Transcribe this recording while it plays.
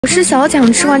我是小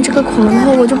蒋，吃完这个恐龙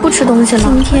后我就不吃东西了。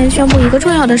今天宣布一个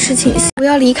重要的事情，我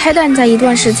要离开蛋仔一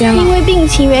段时间了，因为病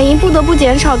情原因不得不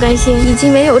减少更新，已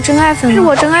经没有真爱粉了。是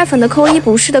我真爱粉的扣1，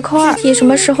不是的扣2。具体什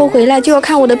么时候回来就要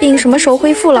看我的病什么时候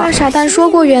恢复了。大傻蛋说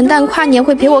过元旦跨年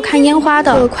会陪我看烟花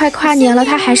的，快跨年了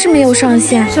他还是没有上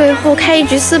线，最后开一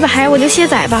局400我就卸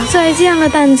载吧。再见了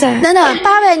蛋仔。等等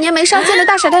，800年没上线的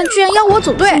大傻蛋居然要我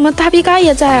组队，怎么大逼嘎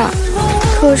也在啊？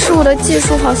可是我的技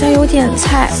术好像有点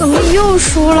菜，怎么又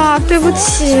输了？对不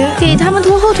起，给他们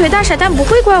拖后腿，大傻蛋不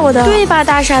会怪我的，对吧？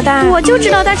大傻蛋，我就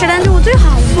知道大傻蛋对我最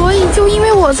好，所以就因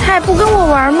为我菜不跟我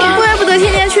玩吗？怪不得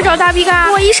天天去找大逼嘎，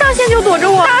我一上线就躲着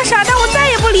我。大傻蛋，我再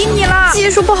也不理你了。技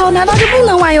术不好，难道就不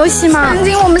能玩游戏吗？曾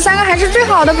经我们3个还是最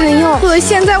好的朋友，可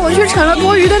现在我却成了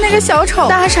多余的那个小丑。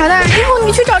大傻蛋，以后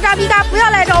你去找大逼嘎，不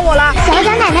要来找我了。小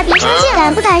蒋奶奶别生气，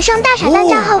敢不敢上大傻蛋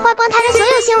账号曝光他的所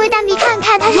有行为单逼，看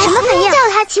看他是什么反应？叫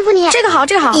他欺负你，这个好，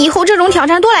这个好，以后这种挑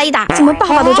战多来一打。怎么爸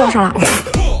爸都叫上了？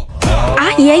啊，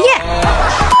爷爷。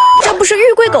这不是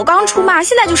玉桂狗刚出吗？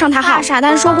现在就上他号。大傻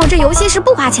蛋说过这游戏是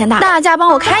不花钱的，大家帮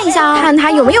我看一下啊，看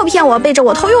他有没有骗我，背着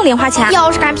我偷用零花钱。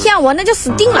要是敢骗我，那就死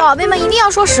定了。宝贝们一定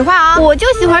要说实话啊！我就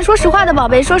喜欢说实话的宝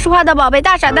贝，说实话的宝贝。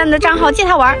大傻蛋的账号借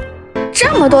他玩。这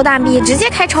么多蛋币直接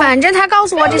开抽，反正他告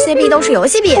诉我这些币都是游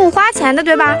戏币，不花钱的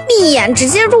对吧？闭眼直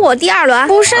接入我第2轮，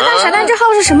不是大傻蛋这号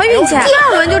是什么运气？第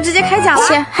2轮就直接开奖了，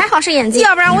切，还好是演技，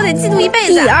要不然我得嫉妒一辈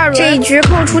子。第2轮这一局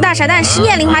扣除大傻蛋10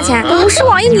年零花钱，不是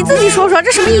网易你自己说说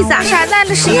这什么意思啊？傻蛋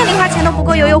这10年零花钱都不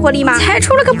够有诱惑力吗？才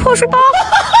出了个破书包。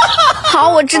好，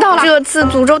我知道了，这次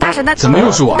诅咒大傻蛋怎么又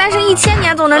是我？单身1000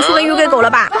年总能出个玉桂狗了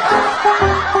吧？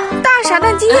大傻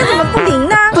蛋今天怎么不灵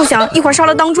呢？不行，一会儿烧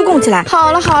了当猪供起来。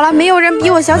好了好了，没有人比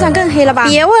我小蒋更黑了吧？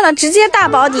别问了，直接大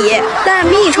保底。蛋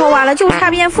币抽完了，就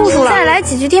差变负数了。再来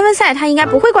几局巅峰赛，他应该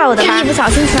不会怪我的吧？一不小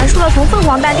心全输了，从凤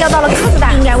凰蛋掉到了鸽子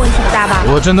蛋，应该问题不大吧？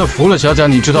我真的服了小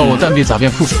蒋，你知道我蛋币咋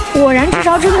变负数？果然这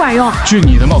招真管用。据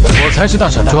你的帽子，我才是大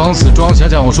傻蛋，装死装小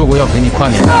蒋，我说过要陪你跨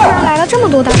年的。突然来了这么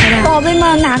多大傻蛋，宝贝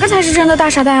们哪个才是真的大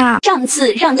傻蛋啊？上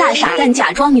次让大傻蛋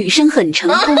假装女生很成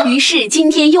功，于是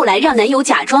今天又来让男友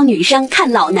假装女生，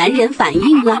看老男人反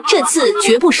应了。这次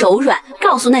绝不手软，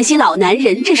告诉那些老男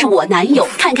人这是我男友，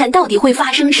看看到底会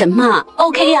发生什么。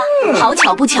OK 啊，好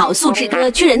巧不巧，素质哥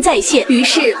居然在线，于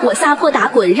是我撒泼打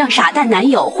滚，让傻蛋男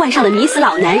友换上了迷死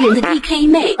老男人的 DK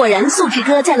妹。果然素质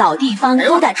哥在老地方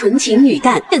勾搭纯情女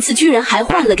蛋，这次居然还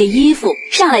换了个衣服，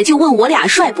上来就问我俩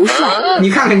帅不帅。你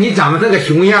看看你长得这个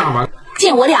熊样吧。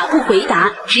见我俩不回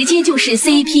答，直接就是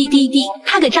CPDD，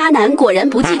 他个渣男果然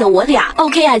不记得我俩。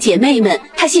OK 啊，姐妹们，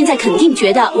他现在肯定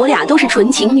觉得我俩都是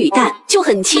纯情女蛋，就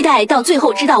很期待到最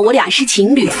后知道我俩是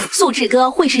情侣，素质哥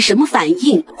会是什么反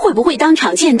应？会不会当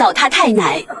场见到他太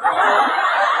奶？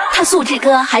他素质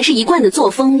哥还是一贯的作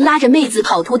风，拉着妹子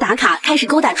跑图打卡，开始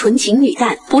勾搭纯情女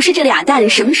蛋。不是这俩蛋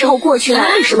什么时候过去了？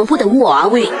为什么不等我啊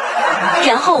喂？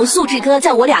然后素质哥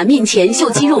在我俩面前秀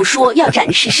肌肉，说要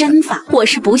展示身法，我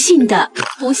是不信的，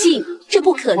不信，这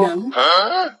不可能。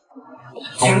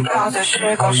紧抱在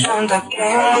时光上的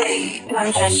便利，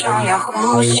单纯想要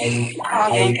呼吸，讨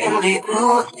厌云里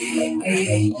雾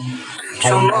里，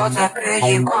出没在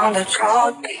被遗忘的抽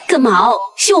屉。个毛，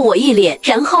秀我一脸，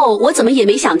然后我怎么也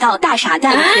没想到大傻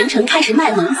蛋全程开始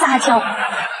卖萌撒娇。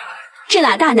这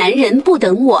俩大男人不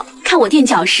等我，看我垫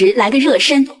脚石来个热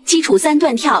身，基础3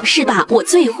段跳是吧？我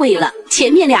最会了。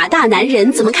前面俩大男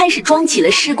人怎么开始装起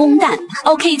了施工蛋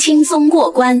 ？OK， 轻松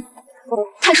过关。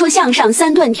他说向上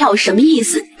3段跳什么意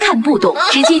思？看不懂，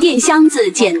直接垫箱子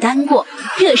简单过。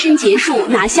热身结束，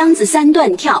拿箱子3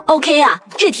段跳 OK 啊，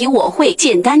这题我会，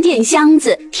简单垫箱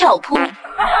子跳扑。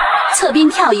侧边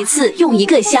跳一次用1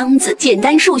个箱子，简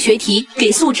单数学题，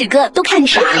给素质哥都看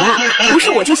傻了。不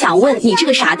是我就想问你这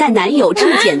个傻蛋男友，这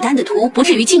么简单的图不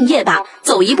至于敬业吧？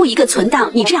走一步一个存档，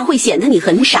你这样会显得你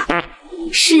很傻。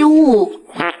失误，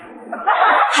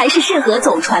还是适合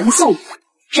走传送。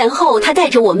然后他带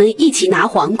着我们一起拿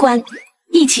皇冠，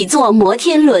一起坐摩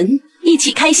天轮，一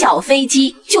起开小飞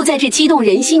机。就在这激动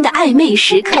人心的暧昧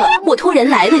时刻，我突然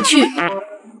来了句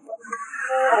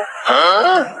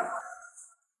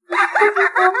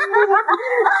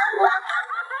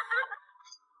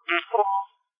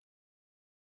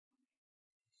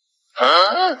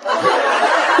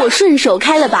我顺手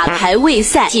开了把排位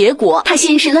赛，结果他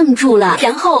先是愣住了，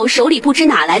然后手里不知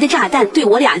哪来的炸弹对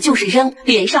我俩就是扔，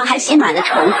脸上还写满了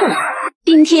仇恨。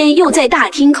今天又在大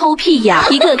厅抠屁呀！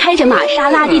一个开着玛莎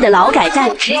拉蒂的劳改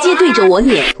蛋直接对着我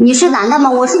脸。你是男的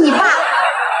吗？我是你爸。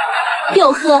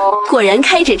哟呵，果然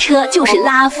开着车就是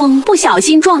拉风，不小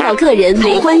心撞到个人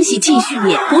没关系，继续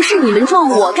演。不是你们撞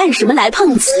我干什么来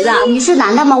碰瓷啊？你是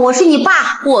男的吗？我是你爸。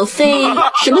我非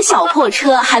什么小破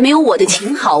车，还没有我的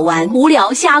情好玩，无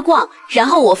聊瞎逛。然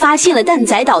后我发现了蛋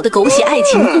仔岛的狗血爱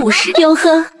情故事。哟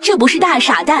呵，这不是大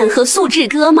傻蛋和素质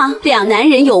哥吗？两男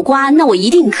人有瓜，那我一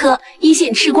定磕。一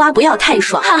线吃瓜不要太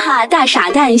爽，哈哈！大傻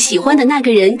蛋喜欢的那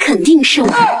个人肯定是我。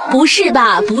不是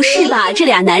吧？不是吧？这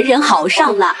俩男人好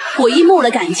上了，我一没了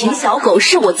感情，小狗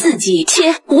是我自己。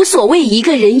切，无所谓，一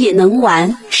个人也能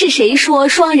玩。是谁说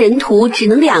双人图只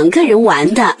能2个人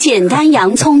玩的？简单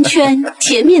洋葱圈，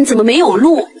前面怎么没有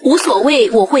路？无所谓，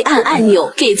我会按按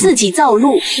钮给自己造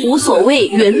路。无所谓，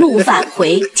原路返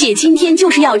回。姐今天就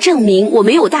是要证明我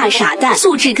没有大傻蛋，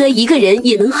素质哥一个人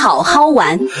也能好好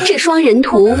玩。这双人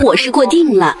图我是过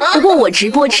定了，不过我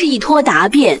直播吃一拖答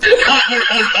辩。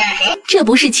这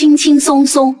不是轻轻松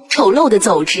松丑陋的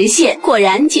走直线，果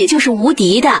然姐就是无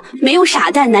敌的，没有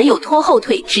傻蛋男友拖后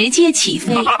腿直接起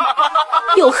飞。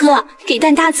哟呵，给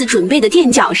蛋搭子准备的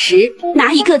垫脚石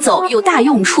拿一个走有大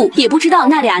用处，也不知道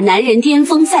那俩男人巅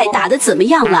峰赛打得怎么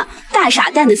样了，大傻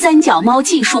蛋的三脚猫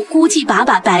技术估计把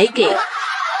白给。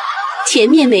前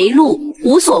面没路，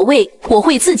无所谓，我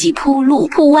会自己铺路，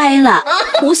铺歪了，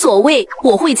无所谓，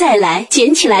我会再来，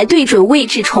捡起来对准位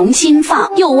置重新放，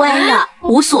又歪了，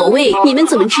无所谓，你们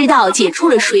怎么知道姐出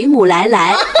了水母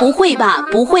来？不会吧，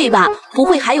不会吧，不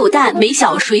会还有蛋没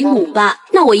小水母吧？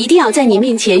那我一定要在你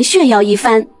面前炫耀一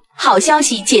番。好消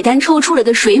息，姐单抽出了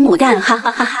个水母蛋，哈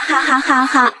哈哈哈哈哈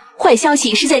哈！坏消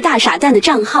息是在大傻蛋的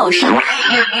账号上，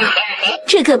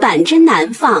这个板真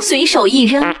难放，随手一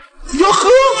扔。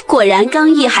果然刚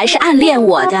毅还是暗恋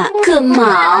我的，个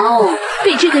毛！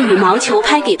被这个羽毛球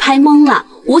拍给拍懵了。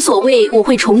无所谓，我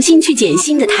会重新去捡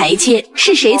新的台阶。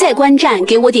是谁在观战？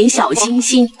给我点小心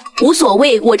心。无所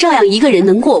谓，我照样一个人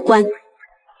能过关。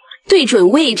对准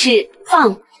位置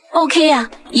放 OK 啊，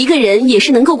一个人也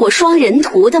是能够过双人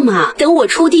图的嘛。等我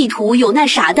出地图有那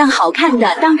傻蛋好看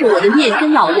的当着我的面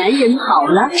跟老男人好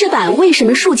了。这板为什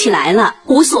么竖起来了？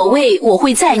无所谓，我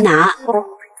会再拿。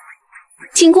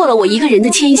经过了我一个人的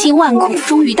千辛万苦，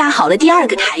终于搭好了第2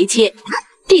个台阶。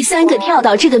第3个跳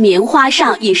到这个棉花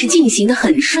上也是进行的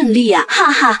很顺利啊，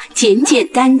哈哈，简简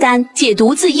单单，姐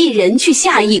独自一人去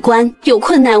下一关，有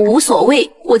困难无所谓，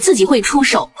我自己会出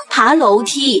手。爬楼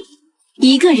梯，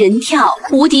一个人跳，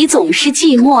无敌总是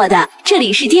寂寞的。这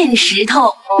里是垫石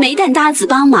头，没蛋搭子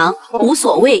帮忙，无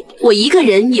所谓，我一个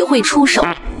人也会出手。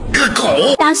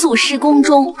加速施工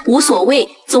中，无所谓，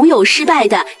总有失败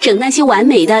的，整那些完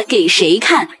美的给谁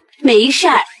看？没事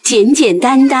儿，简简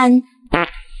单单。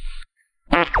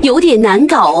有点难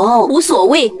搞哦，无所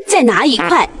谓，再拿一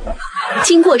块。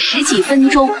经过10几分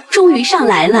钟，终于上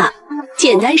来了。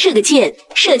简单射个箭，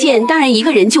射箭当然一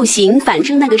个人就行，反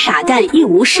正那个傻蛋一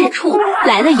无是处，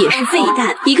来了也是废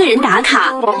蛋。一个人打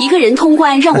卡，一个人通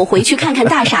关，让我回去看看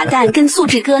大傻蛋跟素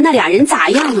质哥那俩人咋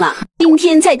样了。今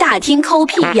天在大厅抠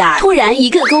屁眼，突然一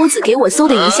个钩子给我嗖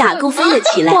的一下勾飞了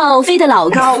起来，哇，飞得老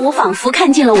高，我仿佛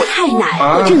看见了我太奶。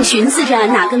我正寻思着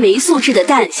哪个没素质的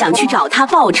蛋想去找他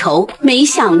报仇，没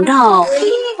想到，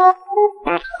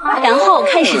然后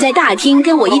开始在大厅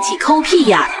跟我一起抠屁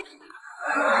眼。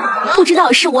不知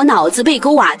道是我脑子被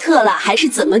勾瓦特了还是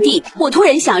怎么地，我突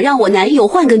然想让我男友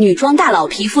换个女装大佬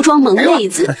皮肤装萌妹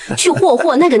子，去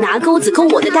霍那个拿钩子勾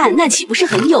我的蛋，那岂不是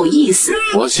很有意思？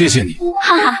我谢谢你。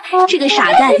哈哈，这个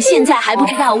傻蛋现在还不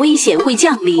知道危险会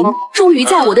降临，终于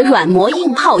在我的软磨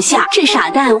硬泡下，这傻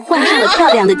蛋换上了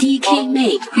漂亮的 DK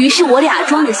妹，于是我俩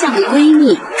装得像个闺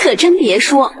蜜。可真别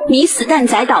说，迷死蛋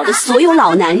仔岛的所有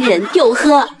老男人，哟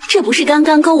呵，这不是刚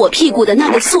刚勾我屁股的那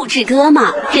个素质哥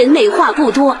吗？人美话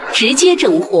不多，直接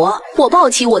整活。我抱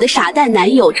起我的傻蛋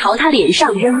男友朝他脸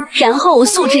上扔，然后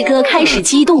素质哥开始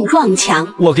激动撞墙。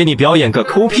我给你表演个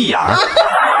抠屁眼儿。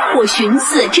我寻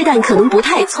思这蛋可能不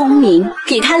太聪明，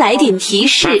给他来点提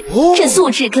示。这素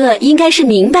质哥应该是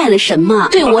明白了什么，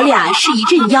对我俩是一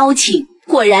阵邀请。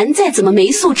果然再怎么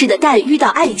没素质的蛋遇到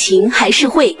爱情还是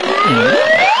会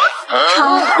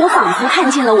超，我仿佛看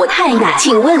见了我太奶。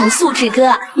请问素质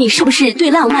哥，你是不是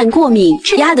对浪漫过敏？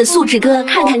这丫的素质哥，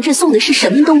看看这送的是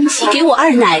什么东西，给我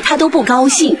二奶他都不高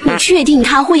兴。你确定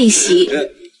他会洗？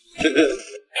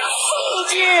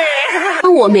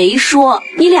我没说，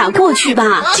你俩过去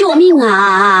吧。救命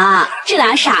啊！这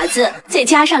俩傻子，再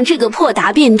加上这个破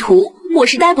答辩图，我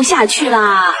是待不下去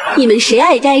啦！你们谁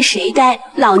爱待谁待，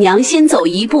老娘先走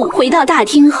一步。回到大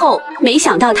厅后，没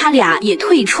想到他俩也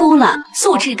退出了。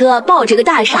素质哥抱着个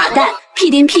大傻蛋，屁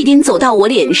颠走到我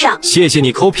脸上。谢谢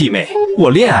你抠屁妹，我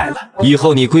恋爱了，以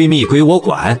后你闺蜜归我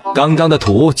管。刚刚的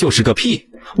图就是个屁。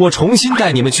我重新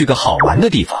带你们去个好玩的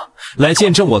地方，来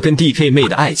见证我跟 DK 妹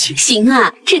的爱情。行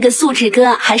啊，这个素质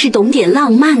哥还是懂点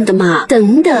浪漫的嘛。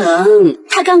等等，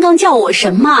他刚刚叫我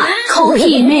什么？抠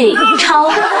屁妹，超。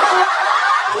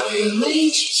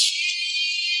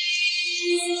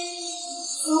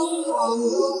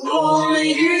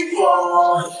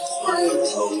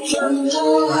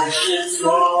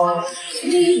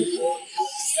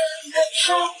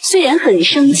虽然很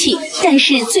生气，但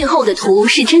是最后的图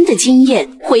是真的惊艳。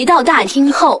回到大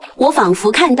厅后，我仿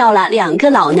佛看到了2个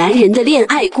老男人的恋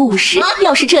爱故事。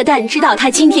要是这蛋知道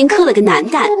他今天磕了个男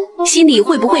蛋，心里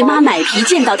会不会妈买皮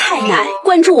见到太奶？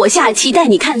关注我，下期带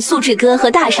你看素质哥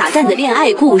和大傻蛋的恋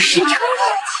爱故事。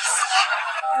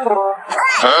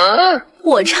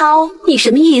我超，你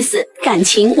什么意思？感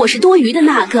情我是多余的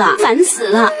那个啊，烦死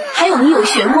了！还有你有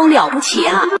玄光了不起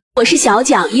啊！我是小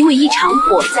蒋，因为一场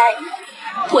火灾，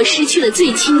我失去了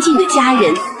最亲近的家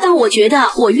人。当我觉得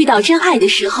我遇到真爱的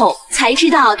时候，才知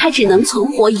道他只能存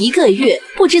活1个月。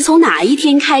不知从哪一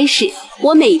天开始，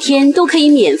我每天都可以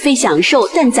免费享受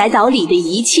蛋仔岛里的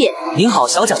一切。您好，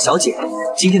小蒋小姐，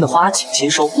今天的花请签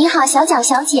收。你好，小蒋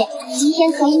小姐，今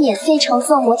天可以免费乘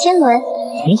坐摩天轮。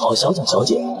您好，小蒋小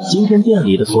姐，今天店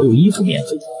里的所有衣服免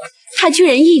费。他居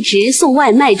然一直送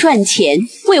外卖赚钱，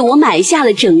为我买下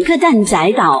了整个蛋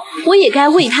仔岛，我也该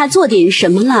为他做点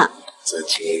什么了。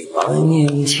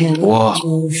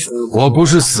我不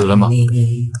是死了吗？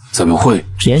怎么会？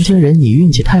年轻人，你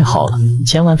运气太好了，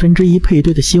千万分之一配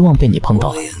对的希望被你碰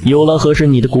到了。有了合适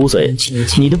你的骨髓，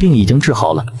你的病已经治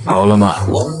好了。好了吗？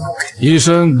医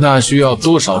生，那需要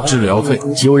多少治疗费？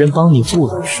有人帮你付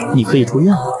了，你可以出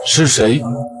院了。是谁？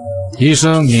医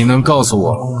生，你能告诉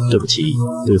我吗？对不起，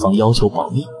对方要求保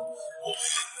密。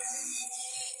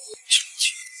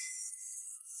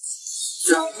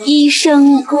医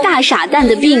生，大傻蛋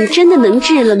的病真的能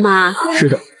治了吗？是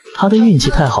的，他的运气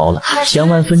太好了，千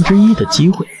万分之一的机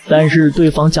会。但是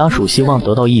对方家属希望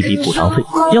得到一笔补偿费，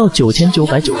要9999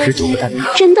个蛋币。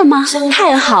真的吗？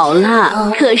太好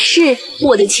了！可是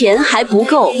我的钱还不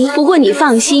够。不过你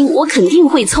放心，我肯定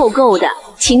会凑够的。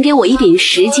请给我一点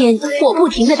时间，我不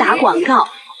停地打广告。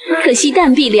可惜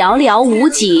蛋币寥寥无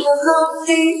几。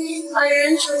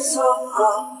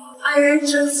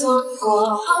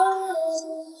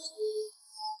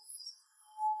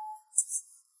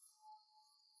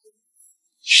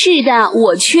是的，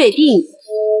我确定。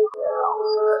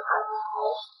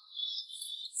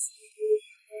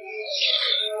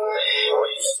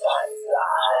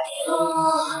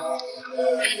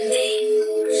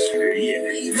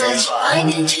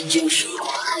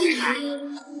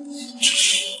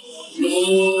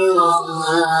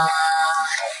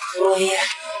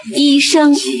医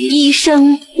生，医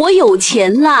生，我有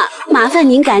钱了，麻烦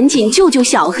您赶紧救救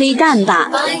小黑蛋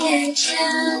吧。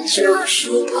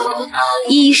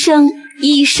医生，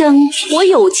医生，我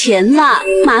有钱了，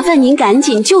麻烦您赶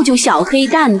紧救救小黑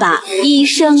蛋吧。医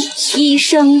生，医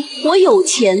生，我有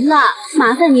钱了，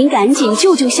麻烦您赶紧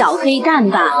救救小黑蛋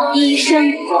吧。医生，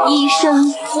医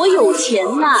生，我有钱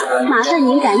了，麻烦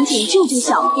您赶紧救救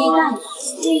小黑蛋吧。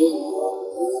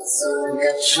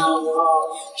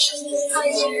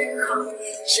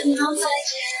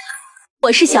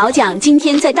我是小蒋，今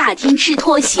天在大厅吃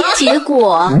拖鞋，结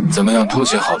果怎么样？拖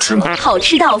鞋好吃吗？好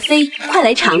吃到飞，快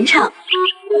来尝尝。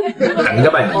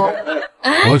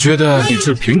我觉得你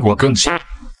吃苹果更香。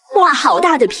哇，好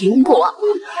大的苹果！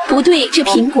不对，这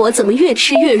苹果怎么越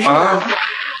吃越热？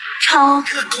超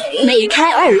梅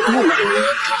开二度。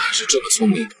是这么聪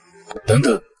明。等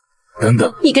等，等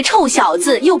等，你个臭小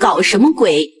子，又搞什么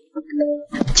鬼？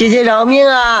姐姐饶命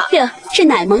啊！这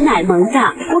奶萌奶萌的，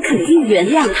我肯定原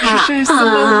谅他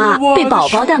啊！被宝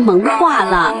宝蛋萌化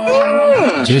了。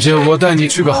姐姐，我带你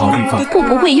去个好地方。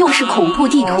不会又是恐怖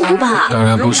地图吧？当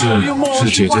然不是，是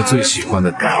姐姐最喜欢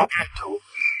的打电图。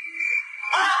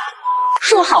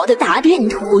说好的打点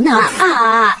图呢？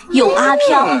啊，有阿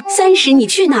飘30，你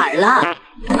去哪儿了？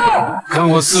看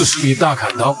我40米大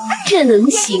砍刀，这能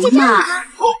行吗？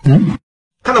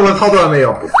看到我操作了没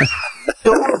有？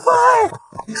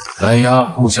来呀，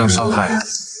互相伤害。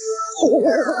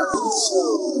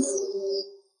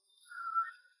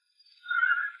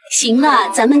行了，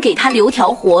咱们给他留条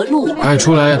活路。快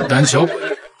出来，胆小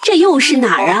鬼！这又是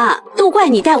哪儿啊？都怪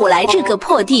你带我来这个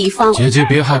破地方。姐姐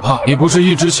别害怕，你不是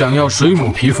一直想要水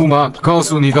母皮肤吗？告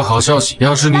诉你个好消息，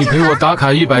要是你陪我打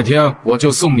卡100天，我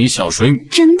就送你小水母。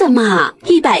真的吗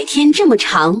？100天这么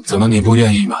长？怎么你不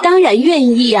愿意吗？当然愿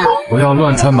意啊！不要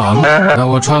乱穿马路，那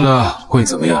我穿了会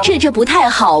怎么样？这不太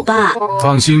好吧？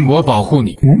放心，我保护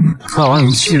你。放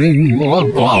心，我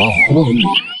保护你。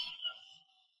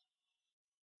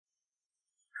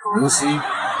可惜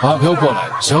阿飘过来，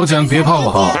小蒋别怕我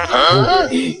啊！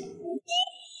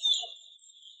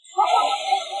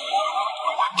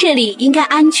这里应该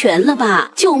安全了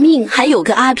吧？救命！还有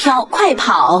个阿飘，快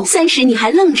跑！30，你还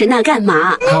愣着那干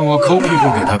嘛？看我抠屁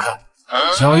股给他看。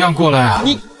小样过来啊！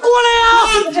你过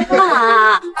来啊！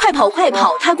啊！快跑快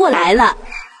跑，他过来了。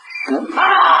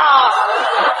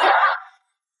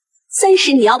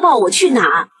30，你要抱我去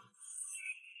哪？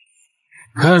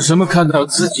看什么看到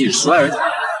自己帅？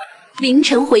凌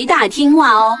晨回大厅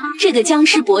哇哦，这个僵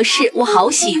尸博士我好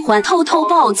喜欢，偷偷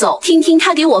抱走，听听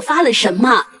他给我发了什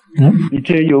么。你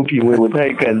真有品味，我太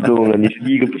感动了，你是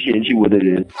第一个不嫌弃我的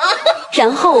人。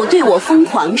然后对我疯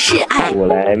狂示爱，我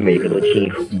来每个都清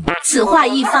楚。此话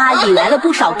一发，引来了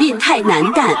不少变态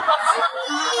男干。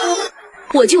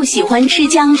我就喜欢吃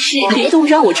僵尸，别动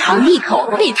让我尝一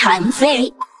口，被弹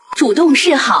飞。主动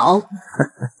示好。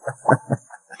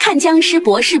看僵尸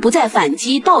博士不再反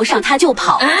击，抱上他就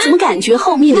跑，怎么感觉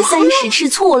后面的30吃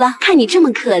醋了？看你这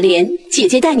么可怜，姐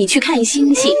姐带你去看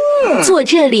星星，坐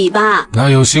这里吧。哪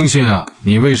有星星啊？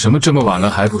你为什么这么晚了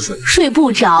还不睡？睡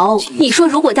不着。你说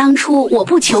如果当初我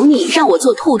不求你让我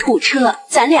坐兔兔车，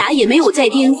咱俩也没有在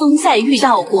巅峰赛遇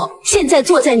到过。现在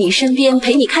坐在你身边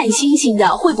陪你看星星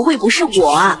的，会不会不是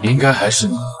我啊？应该还是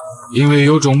你，因为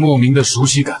有种莫名的熟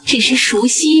悉感。只是熟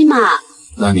悉嘛。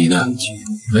那你呢？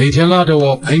每天拉着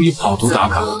我陪你跑图打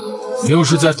卡，又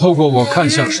是在透过我看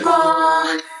向谁？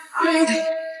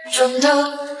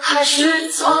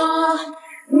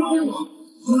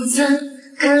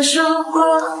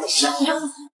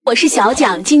我是小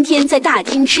蒋，今天在大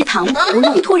厅吃糖葫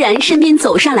芦，突然身边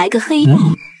走上来个黑衣，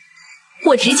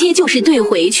我直接就是怼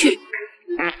回去。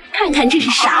看看这是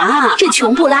啥啊？这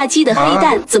穷不拉几的黑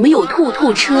蛋怎么有兔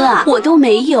兔车啊？我都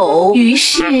没有。于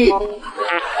是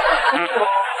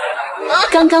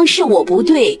刚刚是我不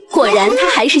对，果然他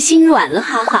还是心软了，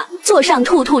哈哈。坐上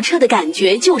兔兔车的感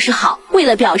觉就是好。为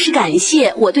了表示感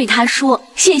谢，我对他说：“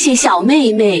谢谢小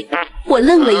妹妹。”我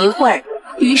愣了一会儿，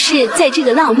于是在这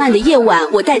个浪漫的夜晚，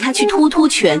我带他去突突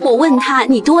拳。我问他：“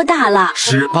你多大了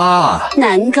？”18。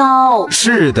男高。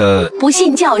是的。不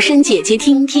信叫声姐姐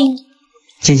听听。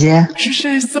姐姐，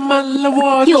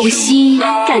又西，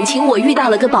感情我遇到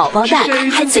了个宝宝蛋，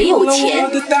还贼有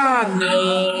钱。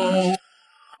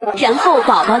然后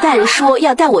宝宝蛋说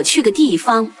要带我去个地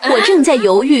方，我正在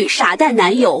犹豫傻蛋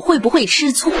男友会不会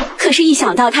吃醋，可是一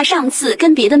想到他上次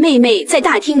跟别的妹妹在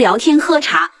大厅聊天喝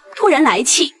茶，突然来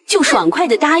气，就爽快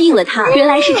地答应了他。原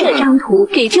来是这张图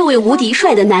给这位无敌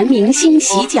帅的男明星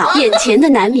洗脚，眼前的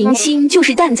男明星就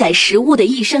是蛋仔食物的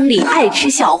一生里爱吃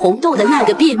小红豆的那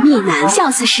个便秘男，笑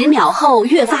死10秒后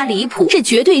越发离谱，这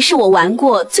绝对是我玩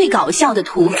过最搞笑的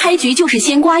图。开局就是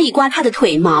先刮一刮他的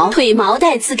腿毛，腿毛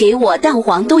带刺给我蛋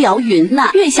黄都摇匀了，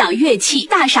越想越气，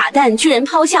大傻蛋居然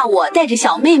抛下我带着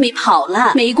小妹妹跑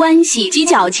了。没关系，洗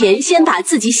脚前先把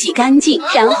自己洗干净，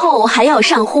然后还要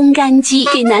上烘干机，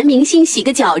给男明星洗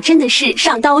个脚真的是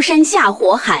上刀山下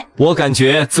火海。我感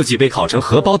觉自己被烤成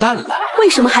荷包蛋了。为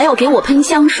什么还要给我喷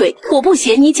香水？我不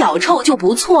嫌你脚臭就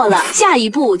不错了，下一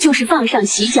步就是放上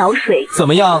洗脚水。怎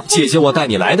么样，姐姐，我带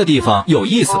你来的地方有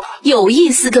意思吧？有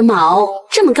意思个毛！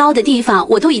这么高的地方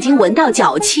我都已经闻到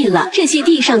脚气了，这些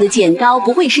地上的剪刀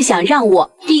不会是想让我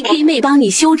DK 妹帮你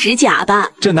修指甲吧？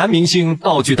这男明星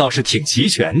道具倒是挺齐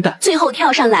全的，最后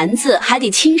跳上篮子还得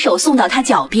亲手送到他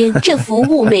脚边，这服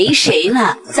务没谁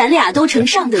了，咱俩都成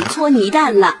上等搓泥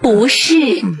蛋了。不是，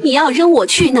你要扔我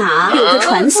去哪？有个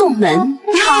传送门。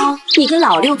超，你跟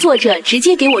老六坐着，直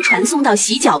接给我传送到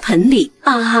洗脚盆里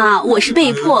啊！我是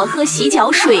被迫喝洗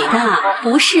脚水的。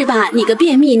不是吧？你个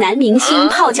便秘男明星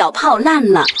泡脚泡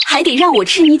烂了，还得让我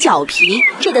吃你脚皮，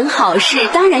这等好事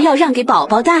当然要让给宝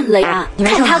宝蛋了呀。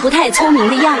看他不太聪明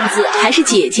的样子，还是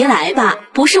姐姐来吧。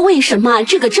不是为什么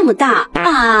这个这么大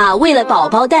啊？为了宝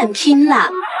宝蛋拼了。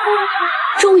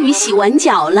终于洗完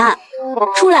脚了。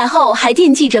出来后还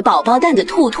惦记着宝宝蛋的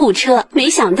兔兔车，没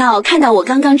想到看到我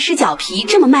刚刚吃脚皮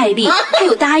这么卖力，他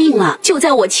又答应了。就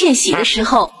在我窃喜的时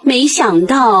候，没想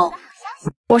到。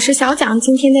我是小蒋，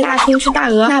今天在大厅吃大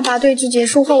鹅。那把对峙结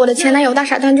束后，我的前男友大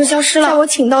傻蛋就消失了。在我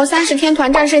请到30天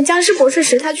团战胜僵尸博士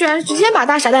时，他居然直接把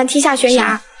大傻蛋踢下悬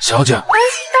崖。小蒋，大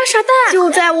傻蛋！就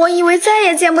在我以为再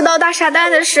也见不到大傻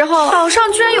蛋的时候，岛上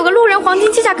居然有个路人黄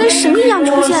金机甲跟神一样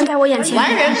出现在我眼前。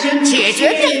来人，解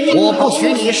决这一！我不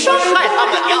许你伤害他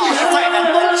们！要是再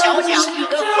敢动小蒋你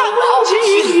的汉堡，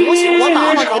信不信我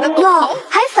打了你的狗头？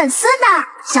还粉丝呢！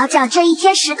小蒋这一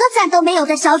天10个赞都没有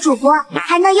的小主播，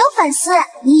还能有粉丝？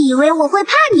你以为我会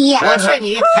怕你？我劝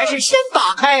你还是先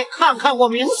打开看看我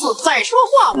名字再说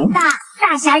话吧。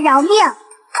大侠饶命！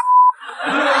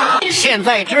现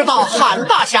在知道喊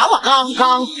大侠了。刚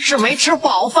刚是没吃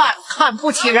饱饭，看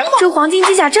不起人吗？这黄金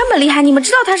机甲这么厉害，你们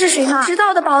知道他是谁吗？知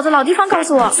道的宝子老地方告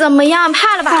诉我。怎么样，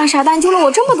怕了吧？大傻蛋救了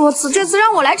我这么多次，这次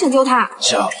让我来拯救他。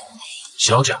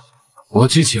小蒋，我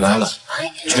记起来了，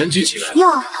全记起来了。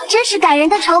哟，真是感人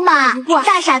的筹码。不过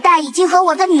大傻蛋已经和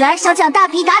我的女儿小蒋大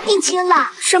鼻嘎定亲了。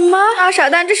什么？大傻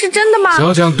蛋，这是真的吗？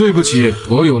小蒋，对不起，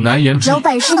我有难言之隐。有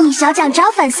本事你小蒋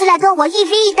找粉丝来跟我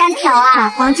1v1单挑啊！把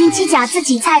黄金机甲自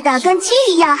己菜的跟鸡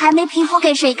一样，还没皮肤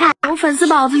给谁看？有粉丝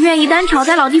宝子愿意单挑，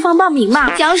在老地方报名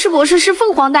嘛。僵尸博士是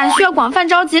凤凰蛋，需要广泛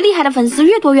召集厉害的粉丝，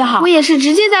越多越好。我也是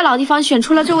直接在老地方选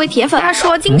出了这位铁粉，他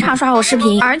说经常刷我视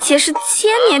频，而且是1000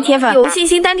年铁粉，有信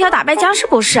心单挑打败僵尸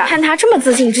博士。看他这么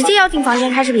自信，直接要进房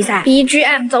间开始比赛。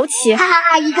BGM 走起！哈哈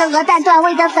哈！一个鹅蛋段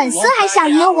位的粉丝还想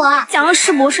赢我？僵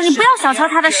尸博士，你不要小瞧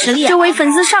他的实力，这位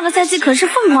粉丝上个赛季可是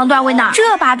凤凰段位呢。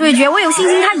这把对决我有信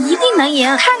心他一定能赢。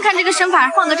看看这个身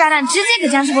法，放个炸弹直接给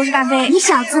僵尸博士干飞。你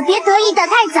小子别得意的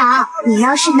太早，你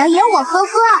要是能赢我，呵呵，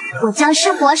我僵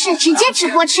尸博士直接直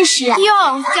播吃屎。哟，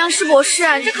僵尸博士，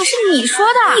这可是你说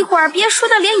的，一会儿别说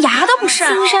的连牙都不是。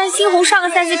青山猩红上个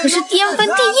赛季可是巅峰第1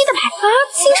的牌啊！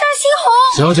青山猩红，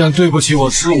小蒋，对不起，我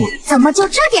失误了。怎么就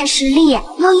这点实力？哟，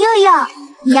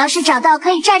你要是找到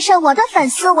可以战胜我的粉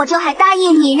丝，我就还答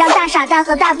应你让大傻蛋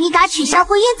和大逼嘎取消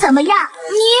婚姻，怎么样？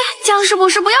你僵尸博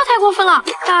士不要太过分了。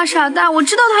大傻蛋，我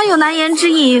知道他有难言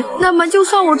之隐，那么就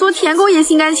算我做舔狗也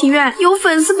心甘情愿。有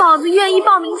粉丝宝子愿意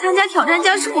报名参加挑战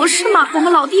僵尸博士吗？我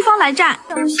们老地方来战。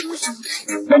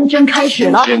纷争开始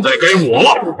了，现在该我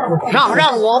了，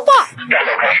让我吧。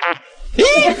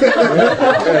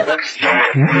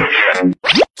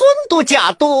尊嘟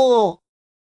假嘟，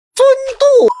尊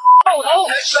嘟。后头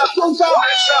中招，3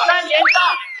连杀，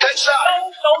动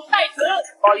手在此。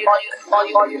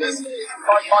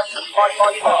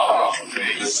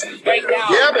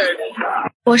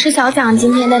我是小蒋，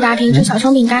今天带大家评吃小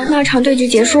熊饼干。那场对局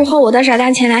结束后，我的傻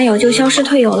蛋前男友就消失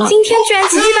退游了。今天居然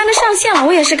奇迹般的上线了，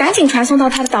我也是赶紧传送到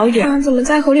他的岛屿。怎么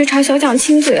在和绿茶小蒋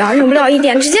亲嘴啊？忍不了一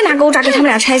点，直接拿钩扎给他们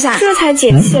俩拆散，这才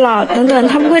解气了。等等，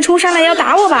他不会冲上来要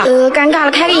打我吧？尴尬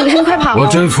了，开个隐身快跑！我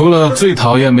真服了，最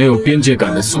讨厌没有边界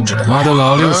感的素质的。妈的，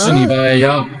老六是你白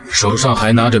羊，手上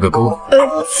还拿着个钩。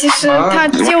其实他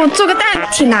就做个蛋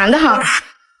挺难的哈。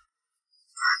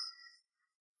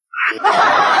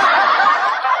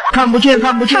看不见，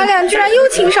他俩居然又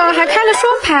亲上了，还开了双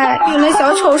排。原来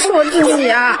小丑是我自己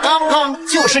啊！刚刚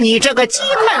就是你这个鸡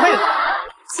妹妹。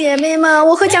姐妹们，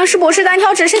我和僵尸博士单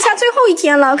挑只剩下最后1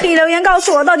天了，可以留言告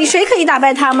诉我到底谁可以打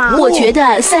败他吗？我觉得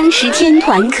30天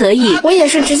团可以。我也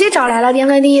是直接找来了巅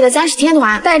峰第1的30天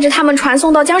团，带着他们传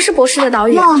送到僵尸博士的岛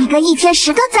屿。哟，你个1天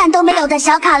10个赞都没有的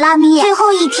小卡拉咪，最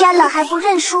后1天了还不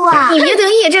认输啊？你别得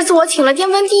意，这次我请了巅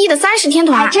峰第1的30天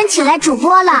团，还真请来主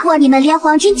播了。不过你们连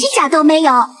黄金机甲都没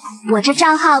有。我这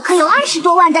账号可有20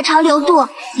多万的潮流度，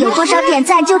有多少点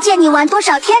赞就借你玩多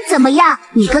少天，怎么样？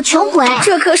你个穷鬼！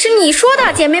这可是你说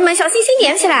的，姐妹们小心心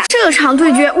点起来！这场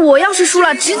对决我要是输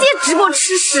了，直接直播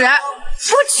吃屎！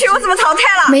我去，我怎么淘汰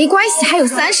了？没关系，还有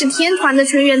30天团的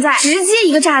成员在，直接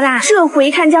一个炸弹。这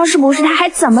回看僵尸博士他还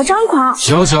怎么张狂！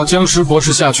小僵尸博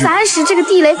士下去。30这个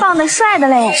地雷放的帅的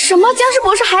嘞！什么僵尸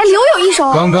博士还留有一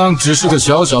手？刚刚只是个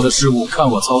小小的失误，看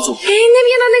我操作。哎，那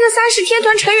边的那个30天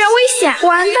团成员危险！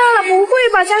完蛋了，不会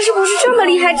吧？僵尸博士这么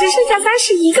厉害，只剩下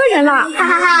31个人了！哈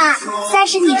哈哈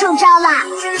，30你中招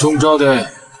了！中招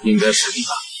的应该是你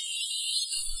吧？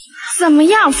怎么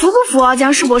样，服不服？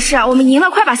僵尸博士，我们赢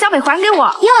了，快把小北还给我！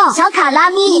哟，小卡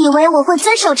拉咪，以为我会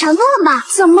遵守承诺吗？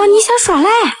怎么你想耍赖？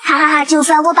哈哈哈，就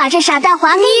算我把这傻蛋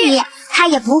还给你，他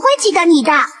也不会记得你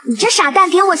的。你这傻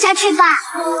蛋，给我下去吧！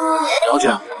小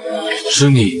蒋，是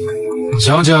你，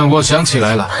小蒋，我想起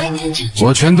来了，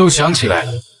我全都想起来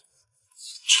了。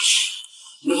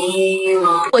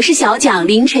我是小蒋，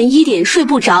凌晨1点睡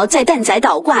不着，在蛋仔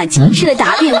岛挂机，吃了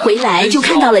答辩回来就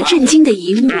看到了震惊的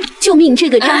一幕，救命！这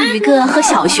个章鱼哥和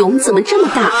小熊怎么这么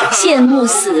大？羡慕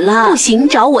死了！不行，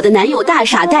找我的男友大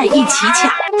傻蛋一起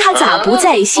抢，他咋不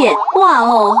在线？哇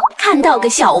哦，看到个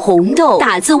小红豆，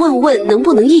打字问问能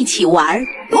不能一起玩。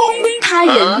他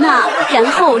人呢？然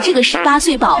后这个18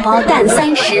岁宝宝蛋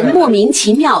30莫名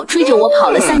其妙追着我跑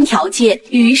了3条街，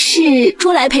于是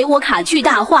说来陪我卡巨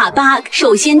大化 bug。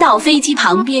首先到飞机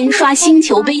旁边刷星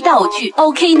球杯道具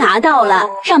 ，OK 拿到了，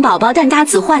让宝宝蛋搭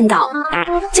子换岛，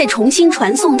再重新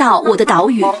传送到我的岛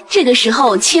屿。这个时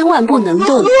候千万不能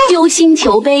动，丢星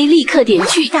球杯，立刻点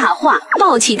巨大化，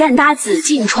抱起蛋搭子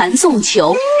进传送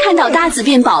球，看到搭子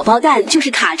变宝宝蛋就是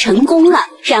卡成功了，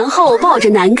然后抱着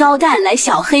男高蛋来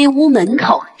小小黑屋门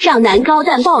口，让男高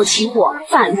蛋抱起我，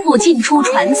反复进出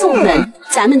传送门，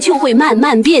咱们就会慢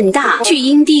慢变大。巨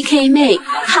婴 DK 妹，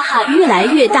哈哈，越来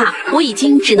越大，我已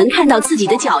经只能看到自己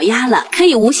的脚丫了，可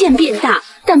以无限变大，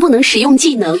但不能使用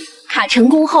技能。卡成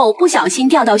功后不小心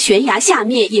掉到悬崖下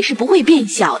面也是不会变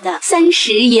小的。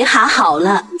30也哈好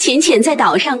了，浅浅在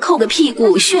岛上扣个屁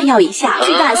股炫耀一下。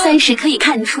巨大30可以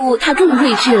看出他更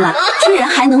睿智了，居然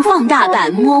还能放大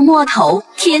版摸摸头。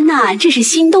天哪，这是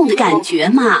心动的感觉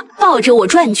吗？抱着我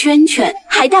转圈圈，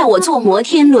还带我坐摩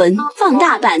天轮。放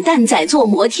大版蛋仔坐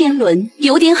摩天轮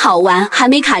有点好玩，还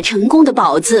没卡成功的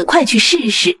宝子快去试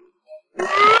试。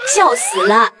笑死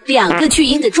了，2个巨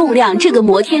婴的重量，这个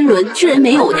摩天轮居然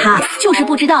没有它，就是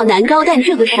不知道男高蛋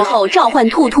这个时候召唤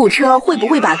兔兔车会不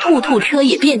会把兔兔车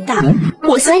也变大。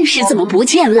我30怎么不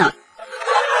见了？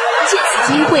借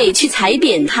此机会去踩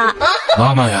扁他。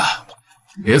妈妈呀，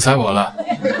别踩我了，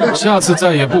下次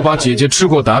再也不把姐姐吃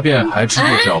过大便还吃过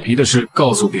表皮的事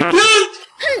告诉别人。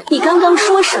你刚刚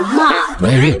说什么？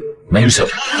没事，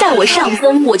待我上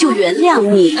分我就原谅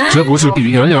你。这不是比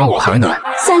原谅我还难。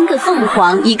3个凤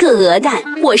凰1个鹅蛋，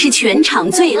我是全场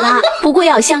最拉。不过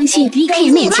要相信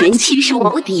DK 面前其实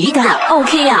无敌的。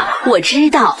OK 啊，我知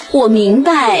道，我明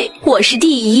白，我是第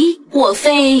一，我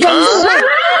非。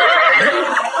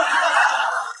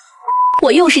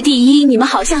我又是第一，你们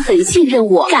好像很信任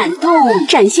我，感动，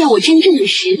展现我真正的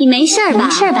实力。你没事吧？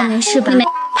没事吧？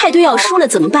派对要输了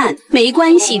怎么办？没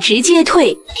关系，直接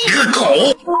退。你个狗！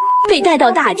被带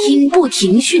到大厅，不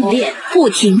停训练，不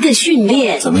停的训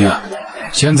练。怎么样？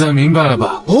现在明白了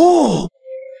吧？哦，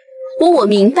我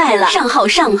明白了。上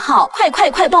号，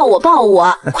快抱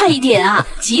我，快一点啊！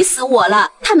急死我了，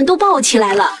他们都抱起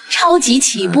来了，超级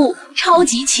起步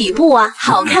啊！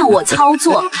好看我操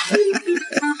作。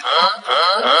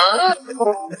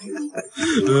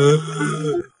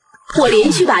我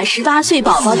连续把18岁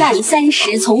宝宝蛋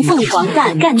30从凤凰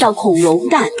蛋干到恐龙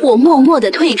蛋，我默默地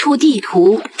退出地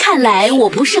图。看来我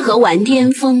不适合玩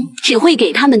巅峰，只会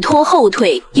给他们拖后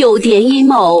腿，有点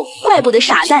emo。怪不得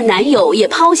傻蛋男友也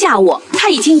抛下我，他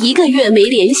已经1个月没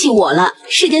联系我了，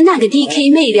是跟那个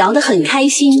DK 妹聊得很开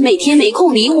心，每天没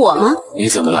空理我吗？你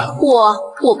怎么了？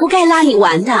我不该拉你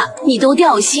玩的，你都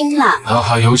掉星了。哈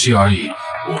哈，游戏而已。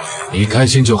你开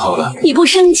心就好了。你不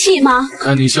生气吗？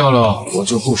看你笑了，我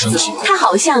就不生气。他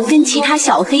好像跟其他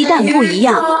小黑蛋不一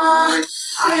样。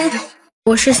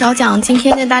我是小蒋，今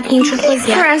天在大厅吃拖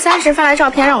鞋，突然30发来照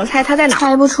片让我猜他在哪，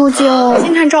猜不出就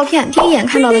先看照片，第一眼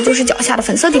看到的就是脚下的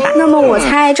粉色地板。那么我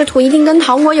猜这图一定跟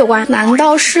糖果有关，难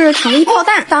道是糖衣炮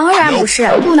弹？当然不是，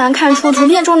不难看出图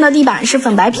片中的地板是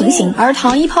粉白平行，而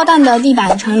糖衣炮弹的地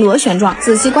板呈螺旋状。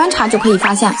仔细观察就可以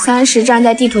发现，30站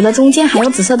在地图的中间还有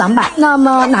紫色挡板。那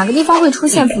么哪个地方会出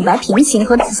现粉白平行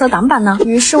和紫色挡板呢？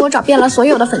于是我找遍了所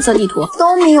有的粉色地图，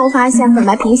都没有发现粉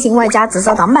白平行外加紫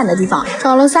色挡板的地方，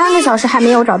找了3个小时还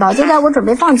没有找到。就在我准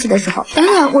备放弃的时候，等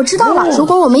等，我知道了，如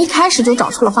果我们一开始就找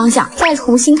错了方向，再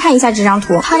重新看一下这张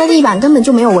图，它的地板根本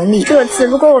就没有纹理。这次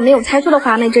如果我没有猜错的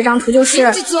话，那这张图就是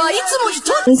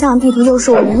真相，地图就是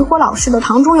我迷惑老师的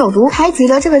糖中有毒。开局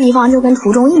的这个地方就跟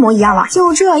图中一模一样了，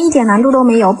就这一点难度都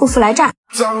没有，不服来战。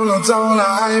糟了，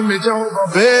还没叫我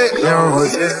宝贝，让我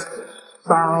见。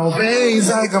宝贝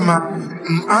在干嘛？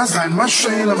阿塞妈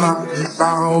睡了吗？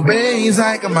宝贝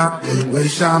在干嘛？为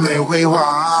啥没回话？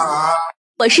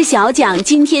我是小蒋，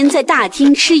今天在大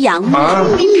厅吃羊肉。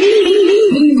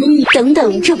等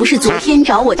等，这不是昨天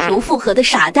找我求复合的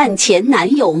傻蛋前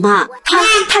男友吗？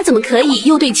他怎么可以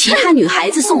又对其他女孩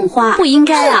子送花？不应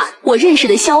该啊！我认识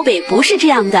的萧北不是这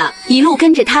样的，一路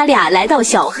跟着他俩来到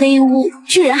小黑屋，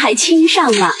居然还亲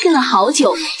上了，跟了好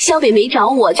久。萧北没找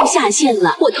我就下线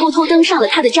了，我偷偷登上了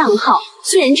他的账号。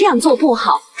虽然这样做不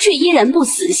好，却依然不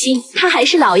死心。他还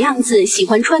是老样子，喜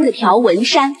欢穿个条纹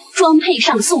衫，装配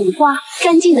上送花，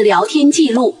干净的聊天记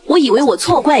录。我以为我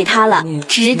错怪他了，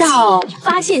直到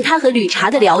发现他和绿茶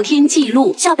的聊天记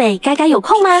录。小北，该有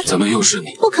空吗？怎么又是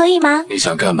你？不可以吗？你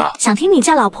想干嘛？想听你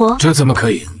叫老婆。这怎么可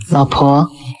以？老婆。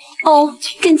哦，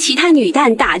跟其他女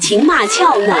蛋打情骂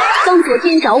俏呢。刚昨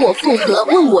天找我复合，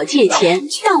问我借钱，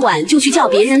当晚就去叫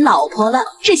别人老婆了。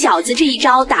这小子这一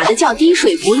招打得叫滴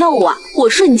水不漏啊！我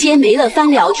瞬间没了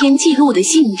翻聊天记录的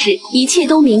兴致，一切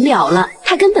都明了了。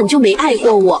他根本就没爱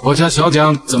过我。我家小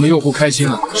蒋怎么又不开心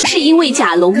了？是因为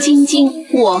假龙晶晶，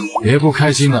我别不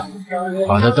开心了，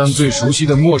把他当最熟悉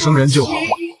的陌生人就好。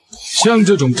像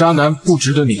这种渣男不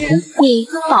值得你哭。你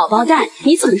宝宝蛋，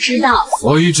你怎么知道？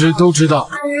我一直都知道。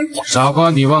傻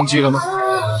瓜，你忘记了吗？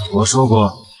我说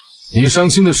过，你伤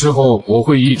心的时候，我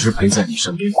会一直陪在你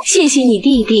身边。谢谢你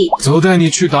弟弟。走，带你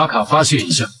去打卡发泄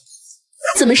一下。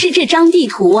怎么是这张地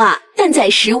图啊？蛋仔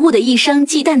食物的一生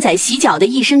继蛋仔洗脚的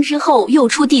一生之后，又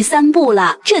出第3部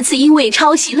了。这次因为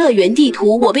抄袭乐园地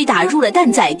图，我被打入了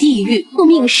蛋仔地狱。复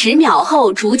命10秒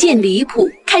后逐渐离谱，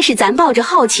开始咱抱着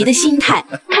好奇的心态，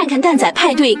看看蛋仔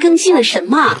派对更新了什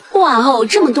么。哇哦，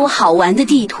这么多好玩的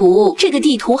地图！这个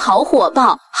地图好火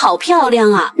爆，好漂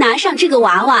亮啊！拿上这个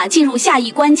娃娃进入下一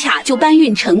关卡就搬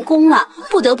运成功了，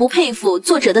不得不佩服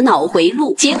作者的脑回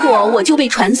路。结果我就被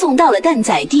传送到了蛋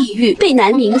仔地狱，被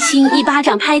男明星一巴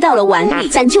掌拍到了碗里。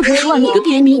咱就是说你个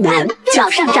便秘男，脚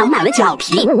上长满了脚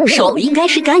皮，手应该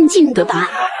是干净的吧？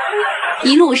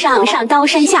一路上刀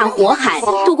山下火海，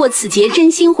度过此劫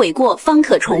真心悔过方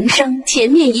可重生。前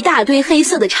面一大堆黑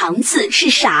色的长刺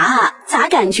是啥啊？咋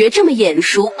感觉这么眼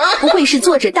熟？不会是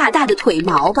作者大大的腿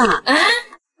毛吧？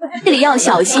这里要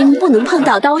小心，不能碰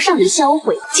到刀上的销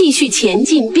毁。继续前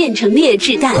进，变成劣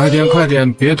质蛋。快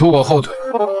点，别拖我后腿！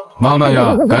妈妈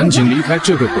呀，赶紧离开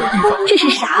这个鬼地方！这是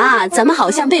啥啊？咱们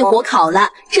好像被火烤了。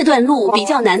这段路比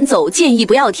较难走，建议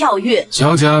不要跳跃。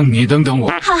小蒋，你等等我。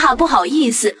哈哈，不好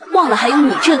意思，忘了还有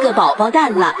你这个宝宝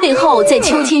蛋了。最后在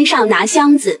秋千上拿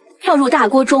箱子。跳入大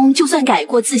锅中，就算改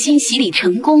过自新洗礼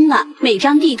成功了。每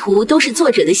张地图都是作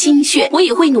者的心血，我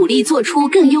也会努力做出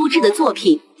更优质的作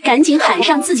品。赶紧喊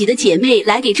上自己的姐妹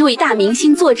来给这位大明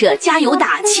星作者加油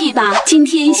打气吧！今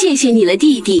天谢谢你了，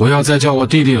弟弟。不要再叫我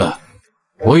弟弟了，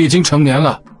我已经成年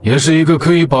了，也是一个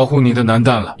可以保护你的男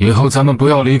蛋了。以后咱们不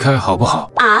要离开，好不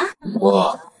好？啊？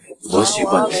我喜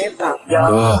欢你，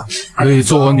哥，可以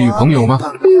做我女朋友吗？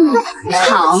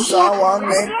好。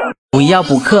五一要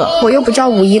补课，我又不叫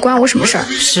五一，关我什么事儿？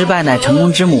失败乃成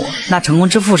功之母，那成功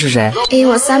之父是谁？给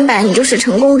我300，你就是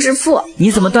成功之父。你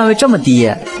怎么段位这么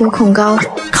低？我恐高，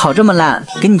考这么烂，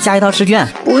给你加一套试卷。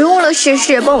不用了，谢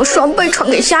谢，帮我双倍传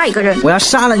给下一个人。我要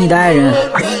杀了你的爱人。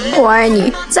我爱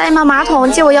你。在吗？马桶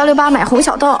借我168买红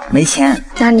小豆。没钱。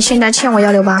那你现在欠我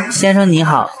168。先生你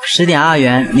好，10.2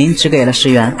元，您只给了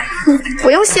10元。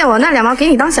不用谢我，那2毛给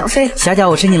你当小费。小蒋，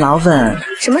我是你老粉。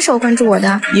什么时候关注我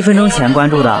的？1分钟前关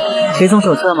注的。可以送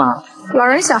手册吗？老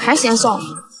人小孩先送。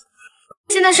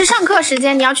现在是上课时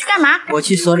间，你要去干嘛？我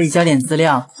去所里交点资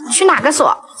料。去哪个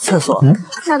所？厕所。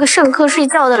那个上课睡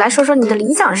觉的，来说说你的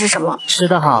理想是什么？吃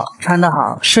得好，穿得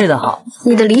好，睡得好。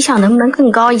你的理想能不能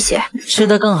更高一些？吃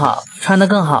得更好，穿得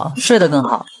更好，睡得更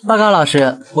好。报告老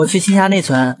师，我去清下内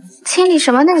存。清理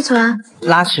什么内存？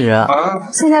拉屎。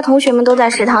现在同学们都在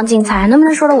食堂竞猜，能不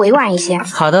能说的委婉一些？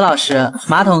好的，老师。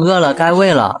马桶饿了，该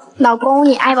喂了。老公，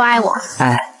你爱不爱我？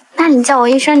爱。那你叫我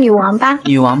一声女王吧。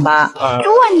女王吧。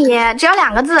如果你只要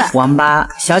2个字。王八。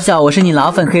小蒋，我是你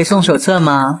老粉，可以送手册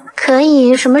吗？可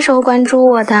以。什么时候关注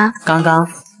我的？刚刚。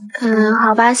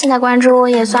好吧，现在关注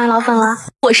也算老粉了。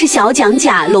我是小蒋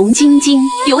甲龙晶晶，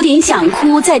有点想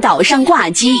哭，在岛上挂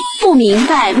机，不明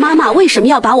白妈妈为什么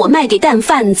要把我卖给蛋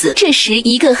贩子。这时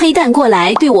一个黑蛋过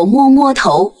来对我摸摸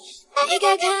头。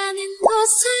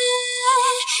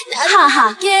哈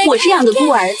哈，我这样的孤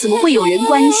儿怎么会有人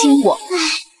关心我？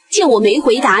见我没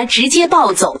回答，直接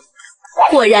暴走。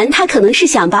果然他可能是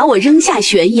想把我扔下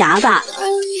悬崖吧。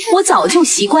我早就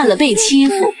习惯了被欺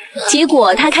负，结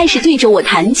果他开始对着我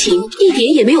弹琴，一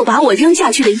点也没有把我扔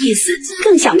下去的意思，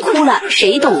更想哭了。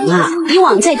谁懂啊？以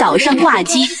往在岛上挂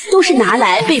机都是拿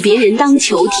来被别人当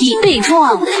球踢，被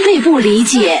撞，被不理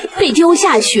解，被丢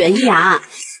下悬崖。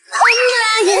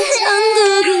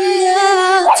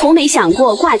从没想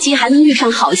过挂机还能遇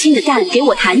上好心的蛋给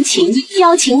我弹琴，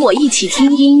邀请我一起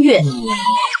听音乐。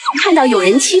看到有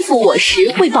人欺负我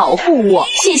时会保护我，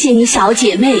谢谢你小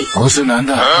姐妹。我是男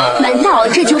的。难道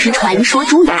这就是传说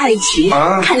中的爱情？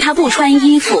看他不穿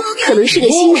衣服，可能是个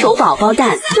新手宝宝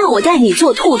蛋。那我带你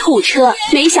坐兔兔车，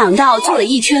没想到坐了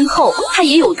一圈后，他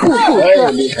也有兔兔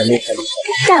车。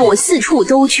带我四处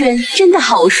兜圈，真的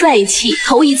好帅气。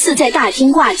头一次在大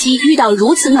厅挂机遇到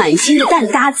如此暖心的蛋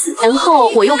搭子，然后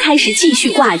我又开始继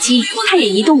续挂机，他也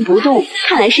一动不动，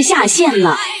看来是下线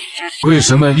了。为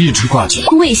什么一直挂机？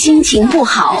因为心情不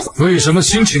好。为什么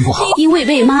心情不好？因为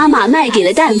被妈妈卖给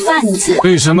了蛋贩子。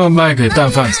为什么卖给蛋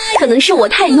贩子？可能是我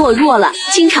太懦弱了，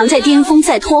经常在巅峰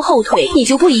赛拖后腿。你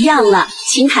就不一样了，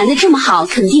琴弹得这么好，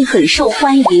肯定很受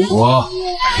欢迎。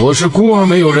我是孤儿，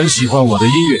没有人喜欢我的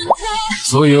音乐，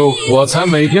所以我才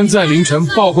每天在凌晨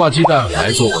爆挂鸡蛋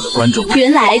来做我的观众。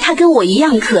原来他跟我一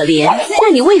样可怜，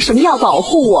那你为什么要保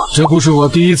护我？这不是我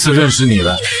第一次认识你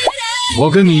了。我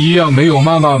跟你一样没有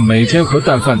妈妈，每天和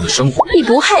蛋贩子生活。你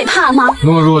不害怕吗？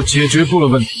懦弱解决不了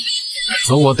问题，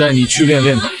走，我带你去练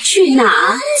练吧。去哪？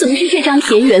怎么是这张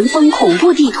田园风恐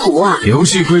怖地图啊？游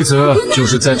戏规则就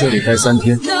是在这里待3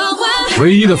天，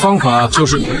唯一的方法就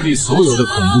是屏蔽所有的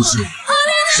恐怖事物。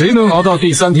谁能熬到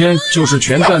第3天，就是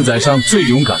全蛋仔上最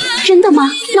勇敢的。真的吗？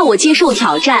那我接受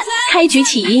挑战。开局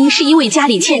起因是因为家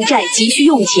里欠债，急需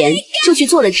用钱，就去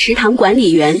做了池塘管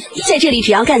理员。在这里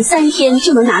只要干3天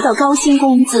就能拿到高薪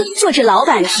工资。作者老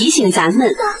板提醒咱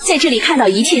们，在这里看到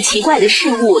一切奇怪的事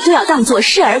物都要当作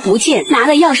视而不见。拿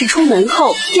了钥匙出门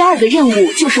后，第2个任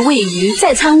务就是喂鱼，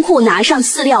在仓库拿上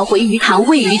饲料回鱼塘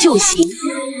喂鱼就行。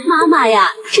妈妈呀，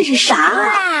这是啥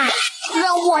啊？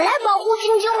让我来保护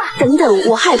晶晶吧。等等，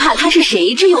我害怕他是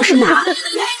谁？这又是哪？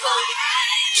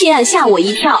天啊，吓我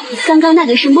一跳！刚刚那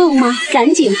个是梦吗？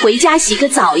赶紧回家洗个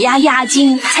澡呀，压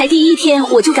惊！才第1天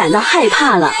我就感到害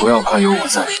怕了。不要怕，有我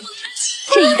在。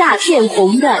这一大片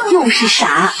红的又是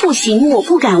啥？不行，我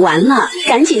不敢玩了，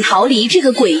赶紧逃离这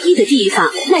个诡异的地方。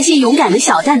那些勇敢的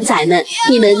小蛋仔们，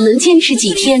你们能坚持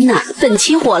几天呢？本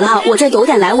期火了，我再斗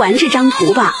胆来玩这张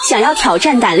图吧。想要挑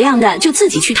战胆量的，就自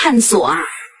己去探索啊！